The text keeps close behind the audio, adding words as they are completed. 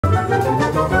You,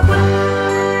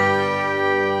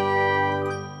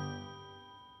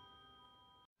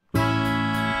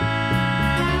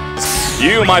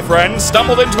 my friend,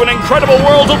 stumbled into an incredible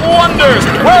world of wonders,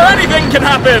 where anything can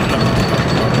happen!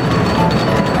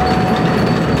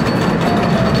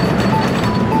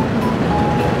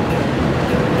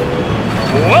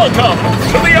 Welcome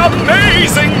to the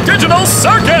Amazing Digital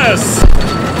Circus!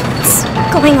 What's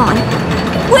going on?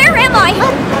 Where am I?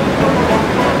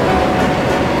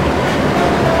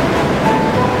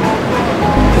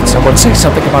 Did someone say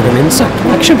something about an insect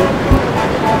collection?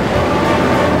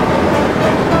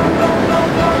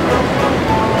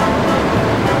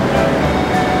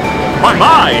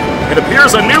 My! It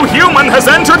appears a new human has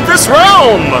entered this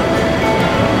realm!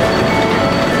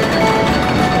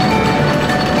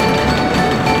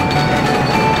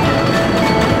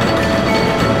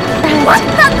 What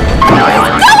the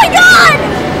is going on?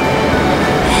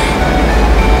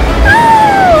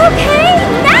 Oh, okay,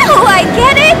 now I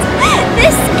get it!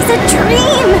 This is a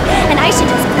dream, and I should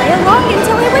just play along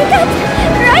until I wake up,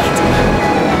 right?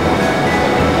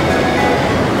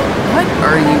 What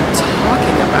are you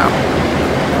talking about?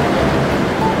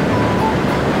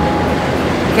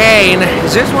 Caine,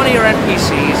 is this one of your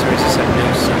NPCs, or is this a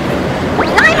new circuit?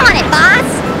 I'm on it, boss!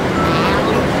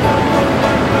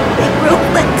 Big room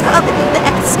comedy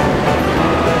mess.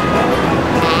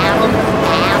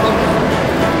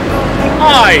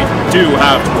 I do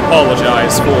have to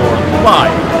apologize for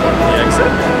lying on the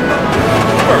exit.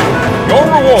 Your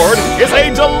reward is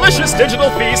a delicious digital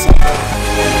feast